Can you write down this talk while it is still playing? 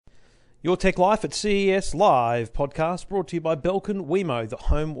Your Tech Life at CES Live podcast brought to you by Belkin Wemo, the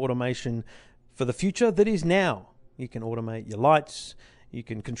home automation for the future that is now. You can automate your lights, you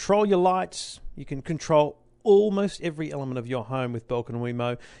can control your lights, you can control almost every element of your home with Belkin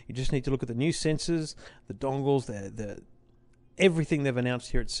Wemo. You just need to look at the new sensors, the dongles, the everything they've announced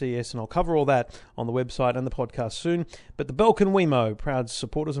here at CES, and I'll cover all that on the website and the podcast soon. But the Belkin Wemo, proud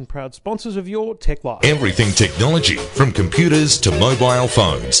supporters and proud sponsors of Your Tech Life. Everything technology, from computers to mobile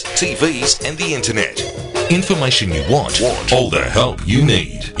phones, TVs and the internet. Information you want, all the help you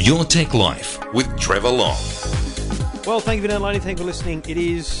need. Your Tech Life with Trevor Long. Well, thank you for downloading, thank you for listening. It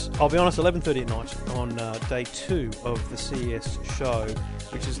is, I'll be honest, 11:30 at night on day 2 of the CES show,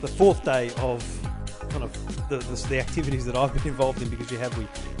 which is the 4th day of kind of the activities that I've been involved in, because we have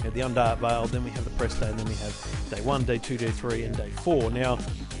the unveiled, then we have the press day, and then we have day 1, day 2, day 3 and day 4. Now,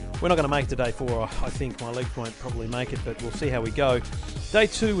 we're not going to make it to day 4. I think my legs won't probably make it, but we'll see how we go. Day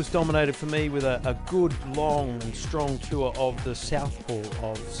 2 was dominated for me with a good, long and strong tour of the South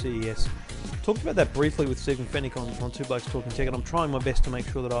Hall of CES. Talked about that briefly with Stephen Fennick on Two Blokes Talking Tech, and I'm trying my best to make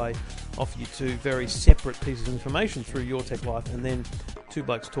sure that I offer you two very separate pieces of information through Your Tech Life and then Two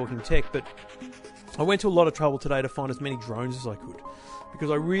Blokes Talking Tech. But I went to a lot of trouble today to find as many drones as I could,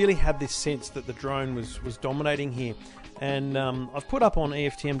 because I really had this sense that the drone was dominating here. And I've put up on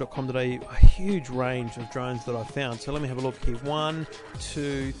EFTM.com today a huge range of drones that I found. So let me have a look here. 1,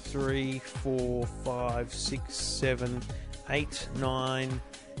 2, 3, 4, 5, 6, 7, 8, 9,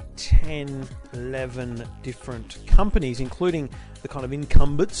 10, 11 different companies, including the kind of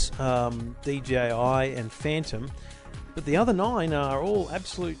incumbents, DJI and Phantom. But the other 9 are all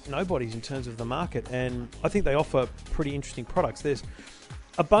absolute nobodies in terms of the market, and I think they offer pretty interesting products. There's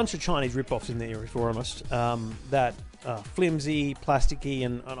a bunch of Chinese rip-offs in there, if we're honest, that are flimsy, plasticky,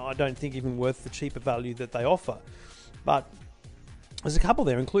 and I don't think even worth the cheaper value that they offer. But there's a couple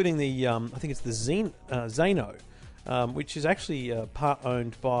there, including the, I think it's the Zano, which is actually part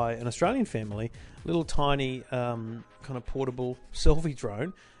owned by an Australian family, little tiny kind of portable selfie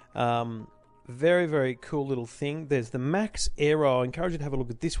drone. Very, very cool little thing. There's the Max Aero. I encourage you to have a look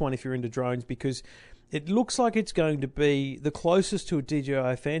at this one if you're into drones, because it looks like it's going to be the closest to a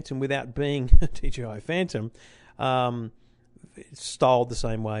DJI Phantom without being a DJI Phantom. It's styled the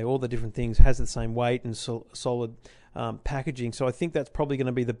same way, all the different things, has the same weight and solid packaging. So I think that's probably going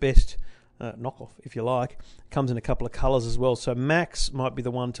to be the best knockoff, if you like. Comes in a couple of colours as well. So Max might be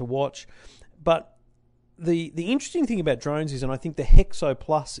the one to watch. But the interesting thing about drones is, and I think the Hexo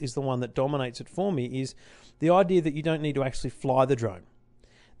Plus is the one that dominates it for me, is the idea that you don't need to actually fly the drone.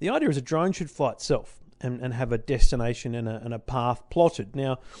 The idea is a drone should fly itself and have a destination and a path plotted.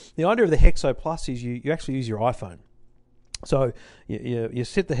 Now, the idea of the Hexo Plus is you actually use your iPhone. So you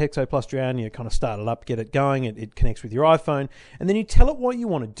set the Hexo Plus down, you kind of start it up, get it going, it connects with your iPhone, and then you tell it what you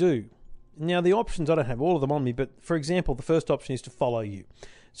want to do. Now, the options, I don't have all of them on me, but for example, the first option is to follow you.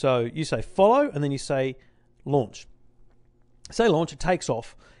 So you say follow, and then you say launch. Say launch, it takes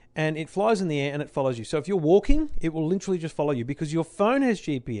off, and it flies in the air and it follows you. So if you're walking, it will literally just follow you, because your phone has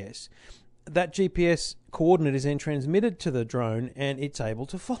GPS. That GPS coordinate is then transmitted to the drone, and it's able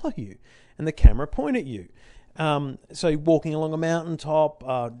to follow you, and the camera point at you. So walking along a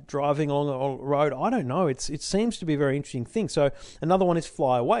mountaintop, driving along a road, I don't know. It seems to be a very interesting thing. So another one is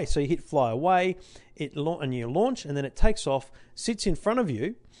fly away. So you hit fly away, and you launch, and then it takes off, sits in front of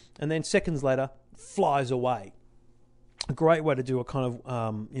you, and then seconds later flies away. A great way to do a kind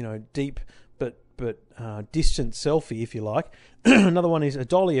of deep but distant selfie, if you like. Another one is a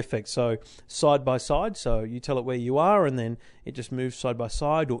dolly effect. So side by side. So you tell it where you are, and then it just moves side by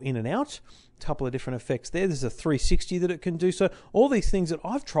side or in and out. Couple of different effects there. There's a 360 that it can do. So all these things that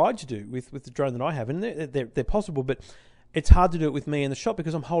I've tried to do with the drone that I have, and they're possible, but it's hard to do it with me in the shop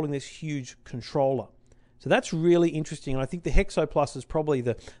because I'm holding this huge controller. So that's really interesting. And I think the Hexo Plus is probably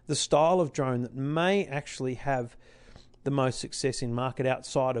the style of drone that may actually have the most success in market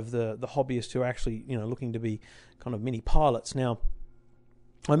outside of the hobbyists who are actually looking to be kind of mini pilots. Now,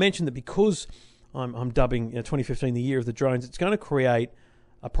 I mentioned that because I'm dubbing 2015 the year of the drones, it's going to create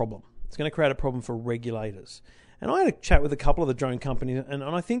a problem. It's going to create a problem for regulators. And I had a chat with a couple of the drone companies, and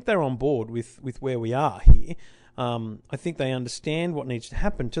I think they're on board with where we are here. I think they understand what needs to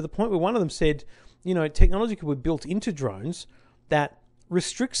happen, to the point where one of them said, technology could be built into drones that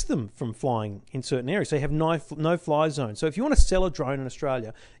restricts them from flying in certain areas. So you have no-fly zone. So if you want to sell a drone in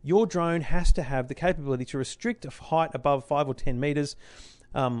Australia, your drone has to have the capability to restrict a height above 5 or 10 metres,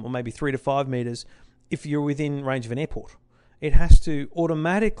 or maybe 3 to 5 metres, if you're within range of an airport. It has to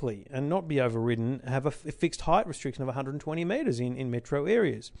automatically, and not be overridden, have a fixed height restriction of 120 metres in metro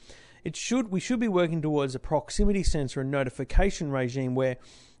areas. We should be working towards a proximity sensor and notification regime where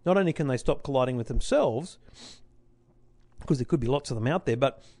not only can they stop colliding with themselves, because there could be lots of them out there,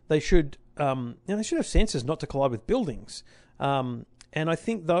 but they should they should have sensors not to collide with buildings. And I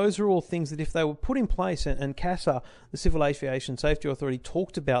think those are all things that if they were put in place, and CASA, the Civil Aviation Safety Authority,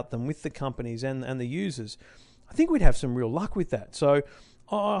 talked about them with the companies and the users, I think we'd have some real luck with that. So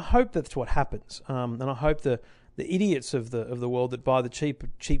I hope that's what happens, and I hope the idiots of the world that buy the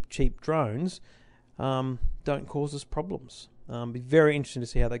cheap drones don't cause us problems. Be very interesting to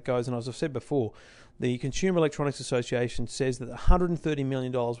see how that goes. And as I've said before, the Consumer Electronics Association says that $130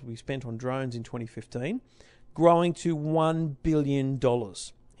 million will be spent on drones in 2015, growing to $1 billion in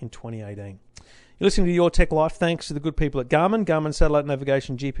 2018. You're listening to Your Tech Life, thanks to the good people at Garmin Satellite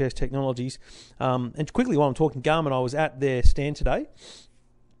Navigation GPS Technologies. And quickly, while I'm talking Garmin, I was at their stand today.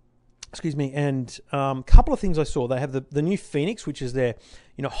 And a couple of things I saw. They have the new Phoenix, which is their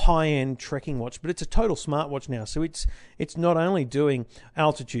high-end trekking watch, but it's a total smartwatch now. So it's not only doing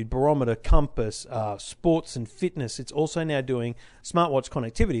altitude, barometer, compass, sports and fitness. It's also now doing smartwatch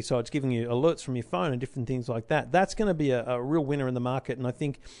connectivity. So it's giving you alerts from your phone and different things like that. That's going to be a real winner in the market, and I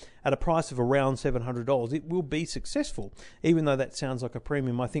think at a price of around $700, it will be successful. Even though that sounds like a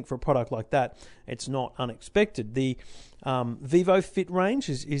premium, I think for a product like that, it's not unexpected. The Vivo Fit range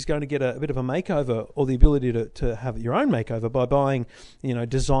is going to get a bit of a makeover, or the ability to have your own makeover by buying,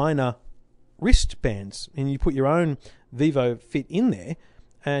 designer wristbands, and you put your own Vivo Fit in there,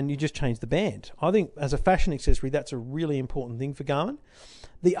 and you just change the band. I think as a fashion accessory, that's a really important thing for Garmin.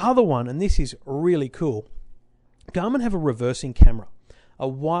 The other one, and this is really cool, Garmin have a reversing camera, a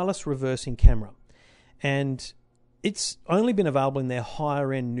wireless reversing camera, and it's only been available in their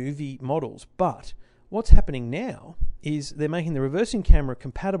higher-end Nuvi models, but what's happening now is they're making the reversing camera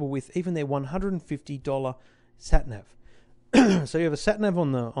compatible with even their $150 sat-nav. So you have a sat-nav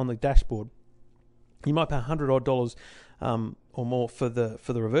on the dashboard. You might pay $100 or more for the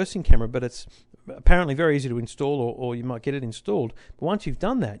reversing camera, but it's apparently very easy to install, or you might get it installed. But once you've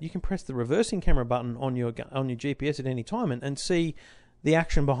done that, you can press the reversing camera button on your GPS at any time and see the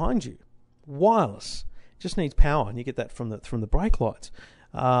action behind you. Wireless. It just needs power, and you get that from the brake lights.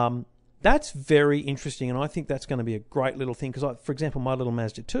 That's very interesting, and I think that's going to be a great little thing, because, for example, my little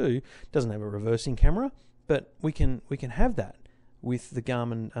Mazda 2 doesn't have a reversing camera, but we can have that with the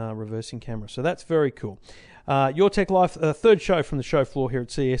Garmin reversing camera. So that's very cool. Your Tech Life, third show from the show floor here at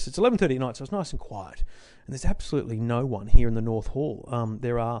CES. It's 11:30 at night, so it's nice and quiet. And there's absolutely no one here in the North Hall.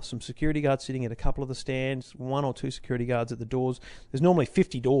 There are some security guards sitting at a couple of the stands, one or two security guards at the doors. There's normally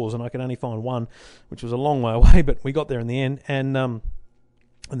 50 doors, and I can only find one, which was a long way away, but we got there in the end.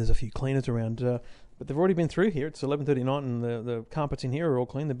 And there's a few cleaners around, but they've already been through here. It's 11:30 at night, and the carpets in here are all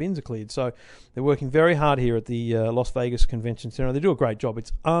clean. The bins are cleared. So they're working very hard here at the Las Vegas Convention Center. They do a great job.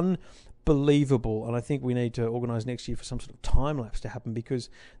 It's unbelievable, and I think we need to organise next year for some sort of time-lapse to happen, because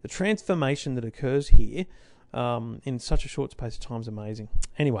the transformation that occurs here in such a short space of time is amazing.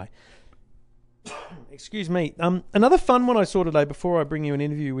 Anyway, excuse me. Another fun one I saw today, before I bring you an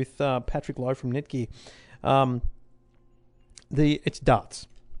interview with Patrick Lowe from Netgear, it's darts.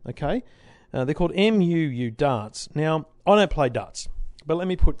 Okay, they're called MUU darts. Now, I don't play darts, but let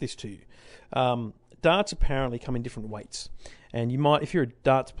me put this to you. Darts apparently come in different weights, and if you're a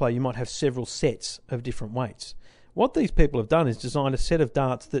darts player, you might have several sets of different weights. What these people have done is designed a set of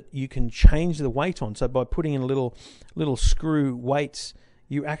darts that you can change the weight on. So by putting in little screw weights,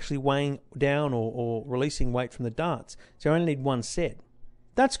 you're actually weighing down or releasing weight from the darts. So you only need one set.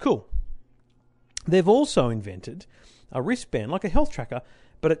 That's cool. They've also invented a wristband, like a health tracker,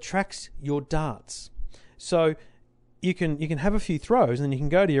 but it tracks your darts. So you can have a few throws, and then you can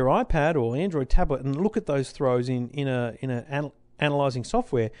go to your iPad or Android tablet and look at those throws in a analyzing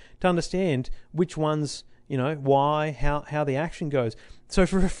software to understand which ones, why, how the action goes. So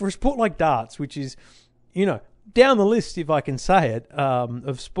for a sport like darts, which is, down the list, if I can say it,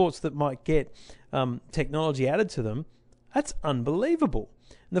 of sports that might get technology added to them, that's unbelievable.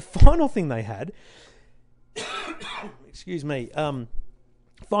 And the final thing they had, excuse me,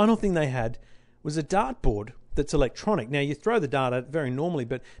 final thing they had was a dartboard that's electronic. Now, you throw the dart out very normally,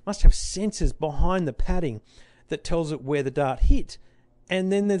 but it must have sensors behind the padding that tells it where the dart hit. And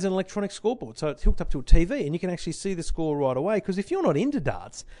then there's an electronic scoreboard. So it's hooked up to a TV, and you can actually see the score right away, because if you're not into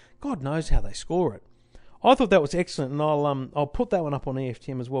darts, God knows how they score it. I thought that was excellent, and I'll put that one up on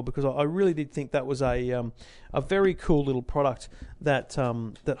EFTM as well, because I really did think that was a very cool little product that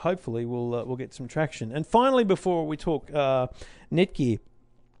hopefully will get some traction. And finally, before we talk Netgear,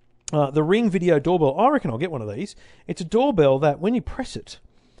 the Ring Video Doorbell. I reckon I'll get one of these. It's a doorbell that when you press it,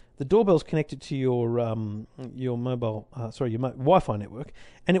 the doorbell's connected to your mobile, your Wi-Fi network,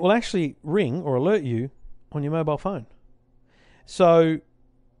 and it will actually ring or alert you on your mobile phone. So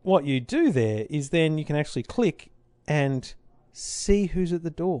what you do there is then you can actually click and see who's at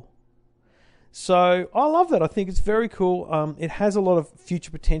the door. So I love that. I think it's very cool. It has a lot of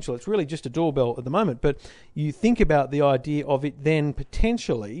future potential. It's really just a doorbell at the moment, but you think about the idea of it then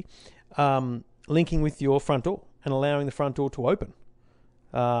potentially linking with your front door and allowing the front door to open.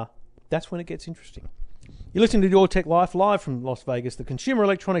 That's when it gets interesting. You're listening to Your Tech Life live from Las Vegas, the Consumer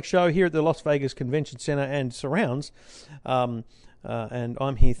Electronics Show here at the Las Vegas Convention Center and surrounds. And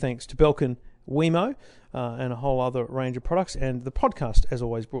I'm here thanks to Belkin Wemo and a whole other range of products. And the podcast, as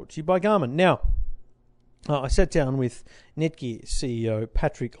always, brought to you by Garmin. Now, I sat down with Netgear CEO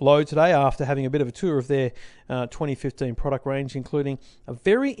Patrick Loh today after having a bit of a tour of their 2015 product range, including a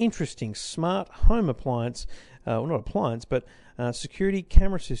very interesting smart home appliance, well, not appliance, but security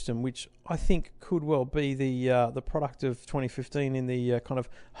camera system, which I think could well be the product of 2015 in the kind of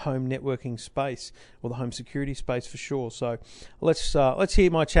home networking space, or the home security space for sure. So let's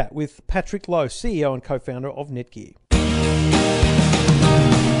hear my chat with Patrick Loh, CEO and co-founder of Netgear.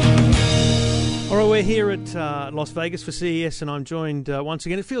 All right, we're here at Las Vegas for CES, and I'm joined once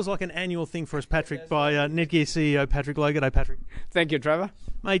again. It feels like an annual thing for us, Patrick, by Netgear CEO Patrick Loh. G'day, Patrick. Thank you, Trevor.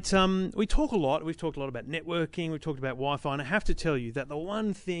 Mate, we talk a lot. We've talked a lot about networking. We've talked about Wi-Fi, and I have to tell you that the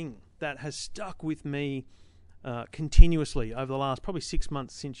one thing that has stuck with me continuously over the last probably 6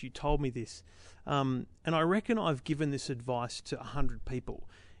 months since you told me this, and I reckon I've given this advice to 100 people,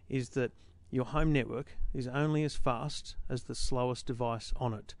 is that your home network is only as fast as the slowest device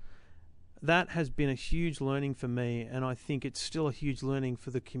on it. That has been a huge learning for me, and I think it's still a huge learning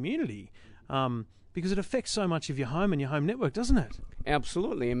for the community because it affects so much of your home and your home network, doesn't it?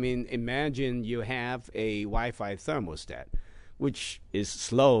 Absolutely. I mean, imagine you have a Wi-Fi thermostat, which is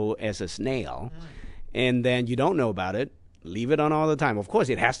slow as a snail, and then you don't know about it, leave it on all the time. Of course,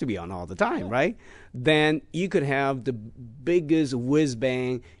 it has to be on all the time, right? Then you could have the biggest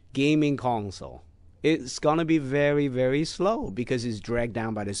whiz-bang gaming console. It's going to be very, very slow because it's dragged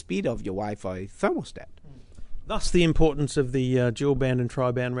down by the speed of your Wi-Fi thermostat. Thus the importance of the dual band and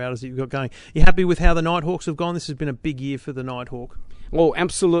tri-band routers that you've got going. You happy with how the Nighthawks have gone? This has been a big year for the Nighthawk. Oh,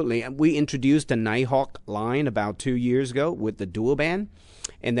 absolutely. We introduced the Nighthawk line about 2 years ago with the dual band.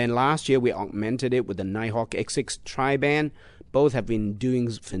 And then last year we augmented it with the Nighthawk X6 tri-band. Both have been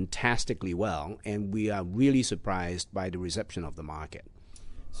doing fantastically well, and we are really surprised by the reception of the market.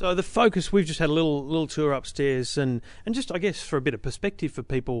 So the focus, we've just had a little tour upstairs, and just, I guess, for a bit of perspective for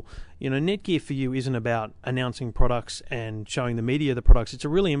people, you know, Netgear for you isn't about announcing products and showing the media the products. It's a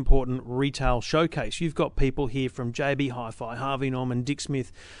really important retail showcase. You've got people here from JB Hi-Fi, Harvey Norman, Dick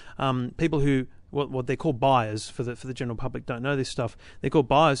Smith, people who, what they're called buyers, for the general public don't know this stuff, they're called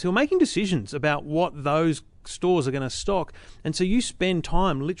buyers who are making decisions about what those stores are going to stock. And so you spend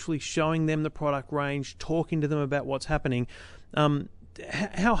time literally showing them the product range, talking to them about what's happening.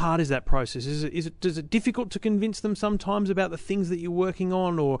 How hard is that process? Is it difficult to convince them sometimes about the things that you're working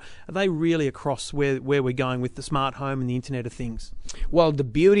on, or are they really across where we're going with the smart home and the Internet of Things? Well, the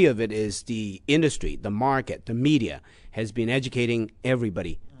beauty of it is the industry, the market, the media has been educating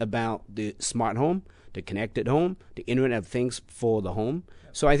everybody about the smart home, the connected home, the Internet of Things for the home.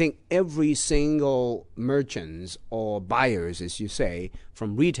 So I think every single merchants or buyers, as you say,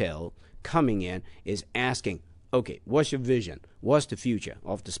 from retail coming in is asking, okay, what's your vision? What's the future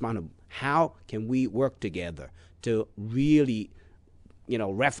of the smart home? How can we work together to really,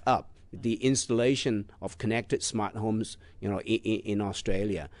 rev up the installation of connected smart homes, in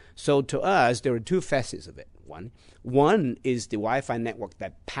Australia? So to us, there are two facets of it. One is the Wi-Fi network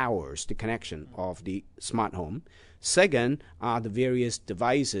that powers the connection of the smart home. Second are the various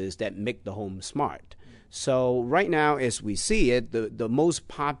devices that make the home smart. So right now, as we see it, the most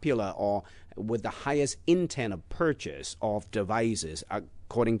popular or with the highest intent of purchase of devices,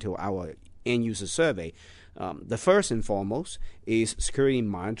 according to our end user survey, the first and foremost is security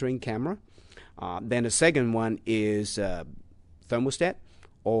monitoring camera. Then the second one is thermostat,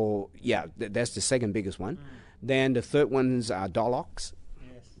 that's the second biggest one. Then the third ones are door locks.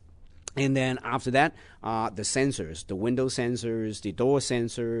 And then after that, the sensors, the window sensors, the door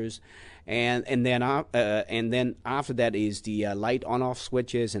sensors, and then after that is the light on-off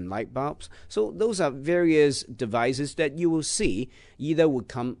switches and light bulbs. So those are various devices that you will see either will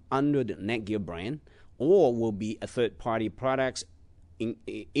come under the Netgear brand or will be a third-party products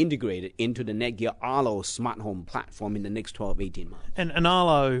integrated into the Netgear Arlo smart home platform in the next 12-18 months. And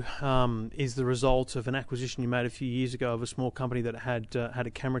Arlo is the result of an acquisition you made a few years ago of a small company that had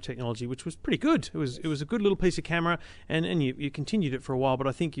a camera technology which was pretty good. It was a good little piece of camera, and you continued it for a while, but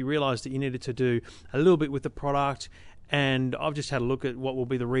I think you realised that you needed to do a little bit with the product. And I've just had a look at what will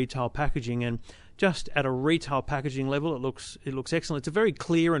be the retail packaging, and just at a retail packaging level, it looks excellent. It's a very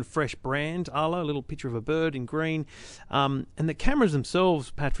clear and fresh brand, Arlo, a little picture of a bird in green. And the cameras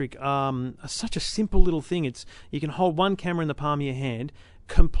themselves, Patrick, are such a simple little thing. You can hold one camera in the palm of your hand,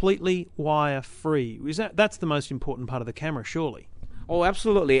 completely wire-free. That's the most important part of the camera, surely? Oh,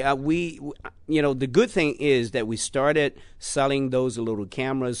 absolutely. The good thing is that we started selling those little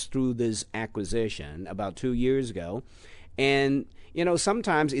cameras through this acquisition about 2 years ago. And,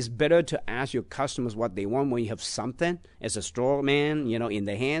 sometimes it's better to ask your customers what they want when you have something as a straw man, in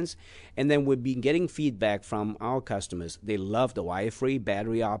their hands. And then we've been getting feedback from our customers. They love the wire-free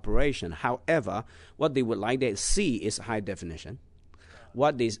battery operation. However, what they would like to see is high definition.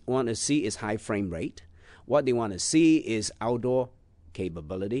 What they want to see is high frame rate. What they want to see is outdoor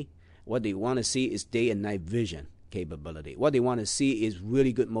capability. What they want to see is day and night vision capability. What they want to see is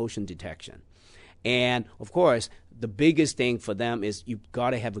really good motion detection. And, of course, the biggest thing for them is you've got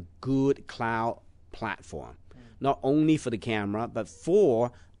to have a good cloud platform, not only for the camera, but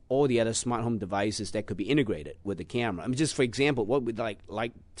for all the other smart home devices that could be integrated with the camera. Just for example, what we'd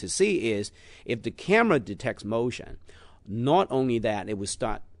like to see is if the camera detects motion, not only that, it would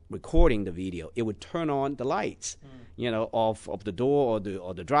start recording the video. It would turn on the lights, of the door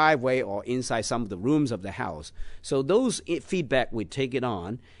or the driveway or inside some of the rooms of the house. So those feedback, we take it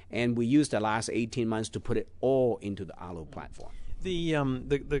on, and we use the last 18 months to put it all into the Arlo platform. The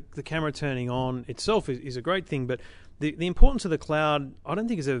camera turning on itself is a great thing, but the importance of the cloud, I don't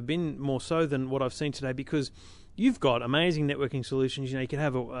think has ever been more so than what I've seen today, because you've got amazing networking solutions. You can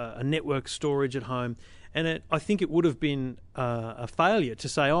have a network storage at home, and I think it would have been a failure to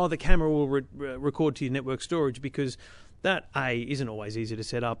say, the camera will record to your network storage, because that, A, isn't always easy to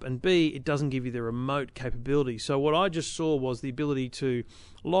set up, and B, it doesn't give you the remote capability. So what I just saw was the ability to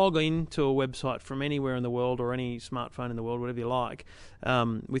log into a website from anywhere in the world, or any smartphone in the world, whatever you like,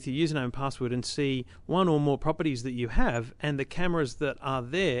 with your username and password, and see one or more properties that you have and the cameras that are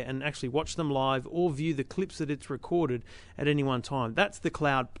there, and actually watch them live or view the clips that it's recorded at any one time. That's the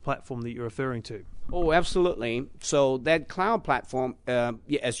cloud platform that you're referring to. Oh, absolutely. So that cloud platform,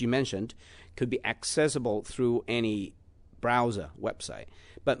 as you mentioned, could be accessible through any browser website.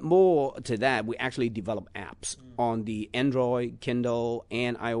 But more to that, we actually develop apps on the Android, Kindle,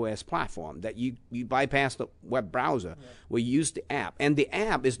 and iOS platform that you bypass the web browser. We use the app. And the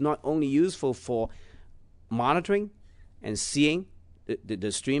app is not only useful for monitoring and seeing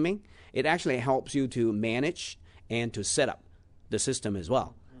the streaming, it actually helps you to manage and to set up the system as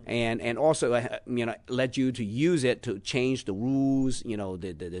well. And also, let you to use it to change the rules,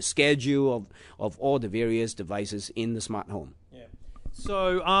 the schedule of all the various devices in the smart home. Yeah.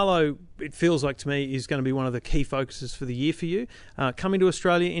 So Arlo, it feels like to me, is going to be one of the key focuses for the year for you. Coming to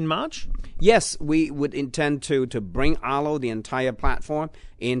Australia in March? Yes, we would intend to bring Arlo, the entire platform,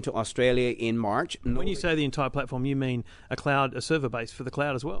 into Australia in March. When you say the entire platform, you mean a server base for the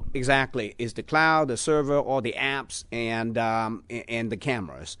cloud as well? Exactly. It's the cloud, the server, all the apps, and the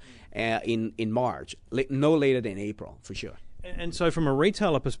cameras in March, no later than April, for sure. And so from a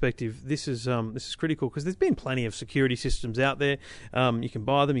retailer perspective, this is critical, because there's been plenty of security systems out there. You can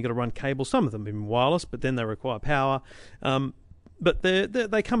buy them, you've got to run cables. Some of them have been wireless, but then they require power. But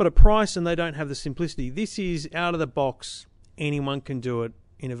they come at a price, and they don't have the simplicity. This is out of the box. Anyone can do it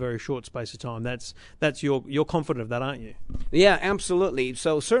in a very short space of time. You're confident of that, aren't you? Yeah, absolutely.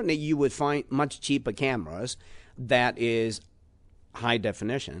 So certainly you would find much cheaper cameras that is high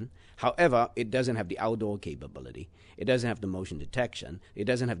definition. However, it doesn't have the outdoor capability. It doesn't have the motion detection. It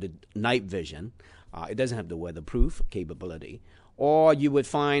doesn't have the night vision. It doesn't have the weatherproof capability. Or you would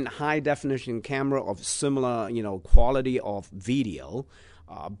find high-definition camera of similar, quality of video,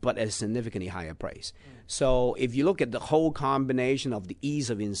 but at a significantly higher price. So if you look at the whole combination of the ease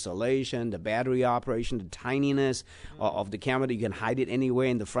of installation, the battery operation, the tininess of the camera, you can hide it anywhere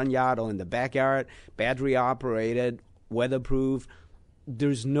in the front yard or in the backyard, battery-operated, weatherproof,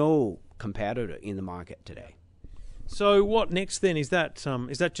 there's no competitor in the market today. So what next then? Is that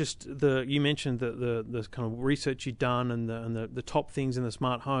just you mentioned the kind of research you've done and the top things in the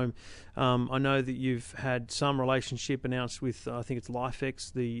smart home. I know that you've had some relationship announced with, I think it's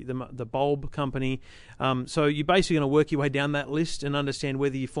LifeX, the bulb company. So you're basically going to work your way down that list and understand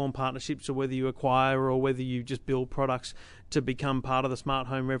whether you form partnerships or whether you acquire or whether you just build products to become part of the smart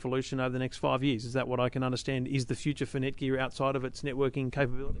home revolution over the next 5 years. Is that what I can understand is the future for Netgear outside of its networking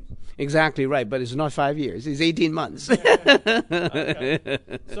capabilities? Exactly right, but it's not 5 years. It's 18 months. Okay.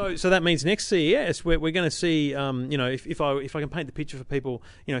 So that means next CES we're going to see, if I can paint the picture for people,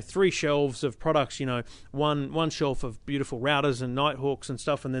 3 shelves of products, one shelf of beautiful routers and Nighthawks and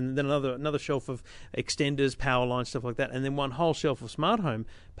stuff, and then another shelf of extenders, power lines, stuff like that, and then one whole shelf of smart home.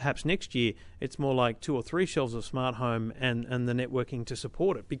 Perhaps next year it's more like 2 or 3 shelves of smart home and the networking to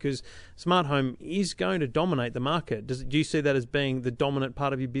support it, because smart home is going to dominate the market. Do you see that as being the dominant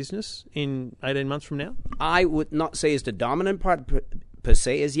part of your business in 18 months from now? I would not say it's the dominant part per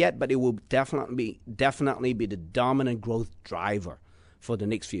se as yet, but it will definitely be the dominant growth driver for the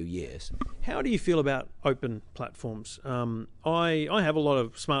next few years. How do you feel about open platforms? I have a lot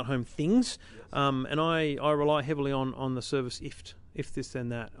of smart home things, and I rely heavily on the service IFT. If this then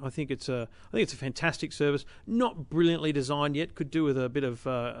that, I think it's a fantastic service. Not brilliantly designed yet. Could do with a bit of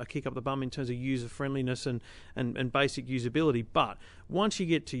a kick up the bum in terms of user friendliness and basic usability. But once you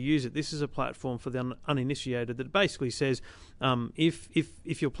get to use it, this is a platform for the uninitiated that basically says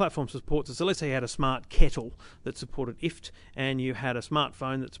if your platform supports it. So let's say you had a smart kettle that supported IFT, and you had a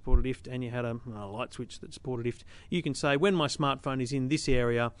smartphone that supported IFT, and you had a light switch that supported IFT. You can say, when my smartphone is in this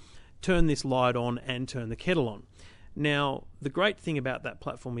area, turn this light on and turn the kettle on. Now, the great thing about that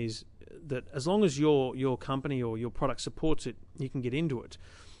platform is that as long as your company or your product supports it, you can get into it.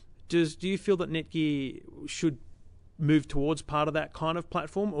 Do you feel that Netgear should move towards part of that kind of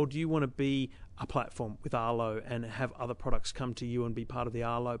platform, or do you want to be a platform with Arlo and have other products come to you and be part of the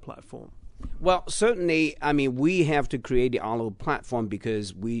Arlo platform? Well, certainly, we have to create the Arlo platform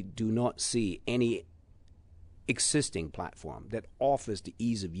because we do not see any existing platform that offers the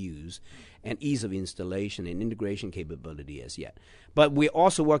ease of use and ease of installation and integration capability as yet. But we're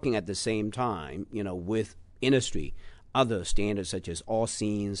also working at the same time, with industry, other standards such as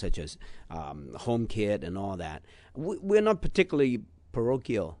AllScene, such as HomeKit and all that. We're not particularly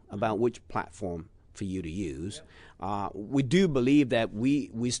parochial about which platform for you to use. We do believe that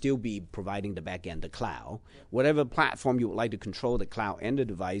we still be providing the back end, the cloud. Whatever platform you would like to control the cloud and the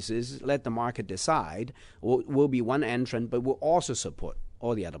devices, let the market decide. We'll be one entrant, but we'll also support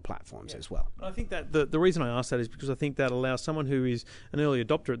all the other platforms as well. I think that the reason I ask that is because I think that allows someone who is an early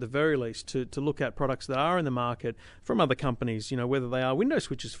adopter at the very least to look at products that are in the market from other companies, whether they are window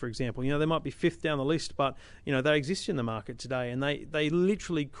switches, for example. They might be fifth down the list, but, they exist in the market today, and they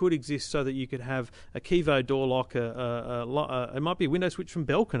literally could exist so that you could have a Kevo door lock, it might be a window switch from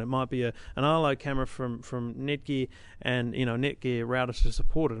Belkin, it might be an Arlo camera from Netgear, and, Netgear router to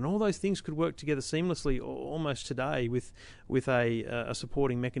support it. And all those things could work together seamlessly almost today with a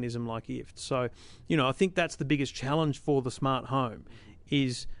supporting mechanism like IFT. So, I think that's the biggest challenge for the smart home,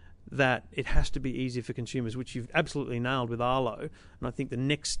 is that it has to be easy for consumers, which you've absolutely nailed with Arlo. And I think the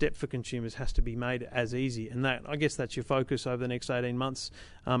next step for consumers has to be made as easy. And I guess that's your focus over the next 18 months,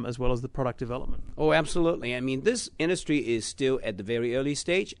 as well as the product development. Oh, absolutely. This industry is still at the very early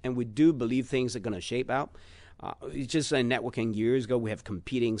stage, and we do believe things are going to shape out. It's just like networking years ago, we have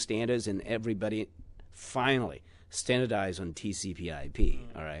competing standards, and everybody finally standardized on TCP/IP.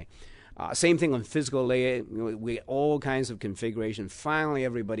 All right. Same thing on physical layer. We all kinds of configuration. Finally,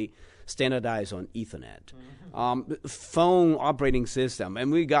 everybody standardized on Ethernet. Phone operating system,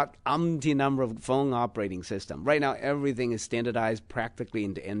 and we got umpty number of phone operating system. Right now, everything is standardized practically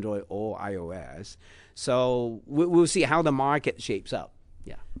into Android or iOS. So we'll see how the market shapes up.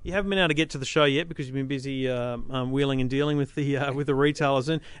 Yeah. You haven't been able to get to the show yet because you've been busy wheeling and dealing with the retailers,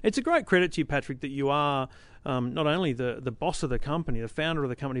 and it's a great credit to you, Patrick, that you are not only the boss of the company, the founder of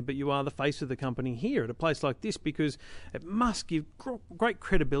the company, but you are the face of the company here at a place like this, because it must give great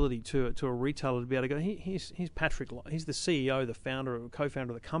credibility to a retailer to be able to go, here's Patrick, he's the CEO, the founder, or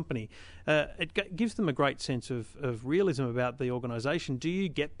co-founder of the company. It gives them a great sense of realism about the organisation. Do you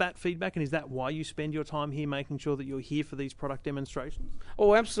get that feedback, and is that why you spend your time here, making sure that you're here for these product demonstrations?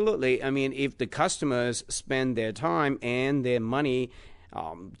 Oh, absolutely. If the customers spend their time and their money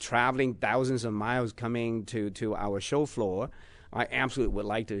traveling thousands of miles coming to our show floor, I absolutely would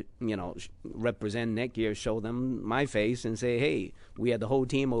like to, represent Netgear, show them my face and say, hey, we have the whole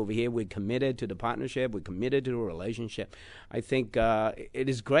team over here. We're committed to the partnership. We're committed to the relationship. I think it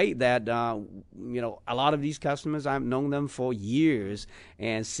is great that, a lot of these customers, I've known them for years,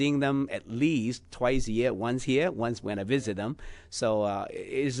 and seeing them at least twice a year, once here, once when I visit them. So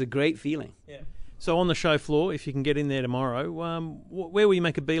it's a great feeling. Yeah. So on the show floor, if you can get in there tomorrow, where will you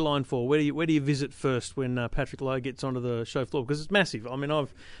make a beeline for? Where do you visit first when Patrick Lowe gets onto the show floor? Because it's massive.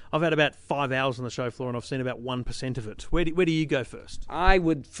 I've had about 5 hours on the show floor, and I've seen about 1% of it. Where do you go first? I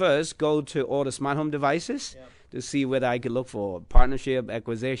would first go to all the smart home devices. Yep. to see whether I could look for partnership,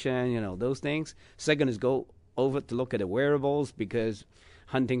 acquisition, those things. Second is go over to look at the wearables, because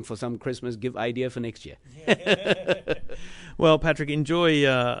hunting for some Christmas gift idea for next year. Well, Patrick, enjoy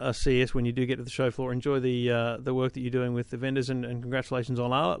CES when you do get to the show floor. Enjoy the work that you're doing with the vendors, and congratulations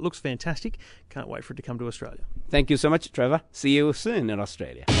on Arla. It looks fantastic. Can't wait for it to come to Australia. Thank you so much, Trevor. See you soon in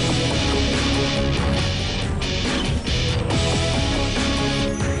Australia.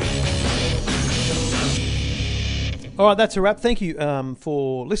 All right, that's a wrap. Thank you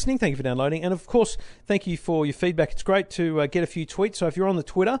for listening. Thank you for downloading. And, of course, thank you for your feedback. It's great to get a few tweets. So if you're on the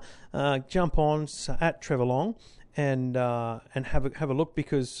Twitter, jump on at Trevor Long and have a look,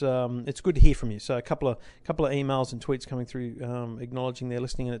 because it's good to hear from you. So a couple of emails and tweets coming through acknowledging they're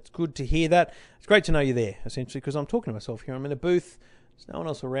listening, and it's good to hear that. It's great to know you're there, essentially, because I'm talking to myself here. I'm in a booth. There's no one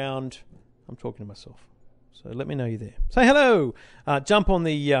else around. I'm talking to myself. So let me know you're there. Say hello. Jump on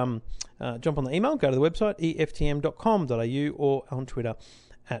the email. Go to the website eftm.com.au, or on Twitter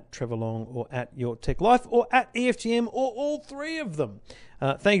at Trevor Long, or at Your Tech Life, or at EFTM, or all three of them.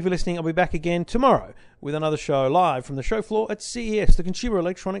 Thank you for listening. I'll be back again tomorrow with another show live from the show floor at CES, the Consumer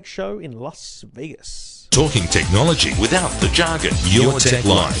Electronics Show in Las Vegas. Talking technology without the jargon. Your Tech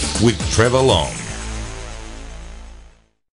Life with Trevor Long.